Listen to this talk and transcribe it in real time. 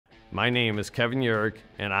My name is K.M.U,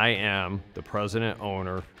 and I am the president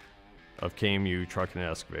owner of K.M.U Trucking and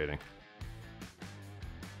Excavating.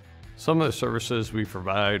 Some of the services we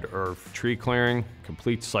provide are tree clearing,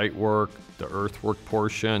 complete site work, the earthwork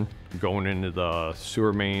portion, going into the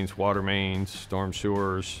sewer mains, water mains, storm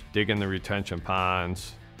sewers, digging the retention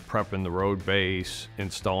ponds, prepping the road base,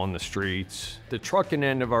 installing the streets. The trucking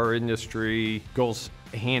end of our industry goes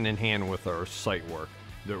hand in hand with our site work.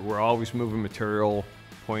 We're always moving material,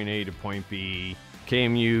 point A to point B.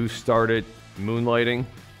 K.M.U started moonlighting,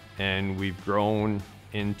 and we've grown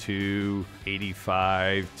into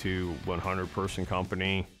 85 to 100 person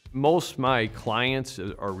company. Most of my clients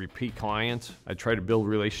are repeat clients. I try to build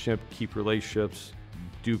relationships, keep relationships,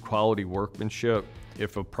 do quality workmanship.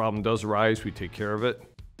 If a problem does arise, we take care of it.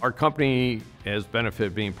 Our company has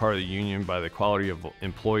benefited being part of the union by the quality of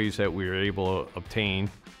employees that we are able to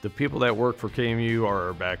obtain. The people that work for K.M.U are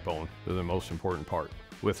our backbone. They're the most important part.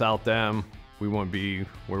 Without them, we wouldn't be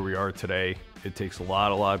where we are today. It takes a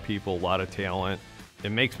lot of people, a lot of talent.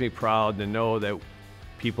 It makes me proud to know that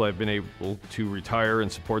people have been able to retire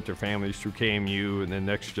and support their families through K.M.U, and the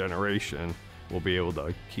next generation will be able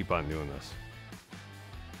to keep on doing this.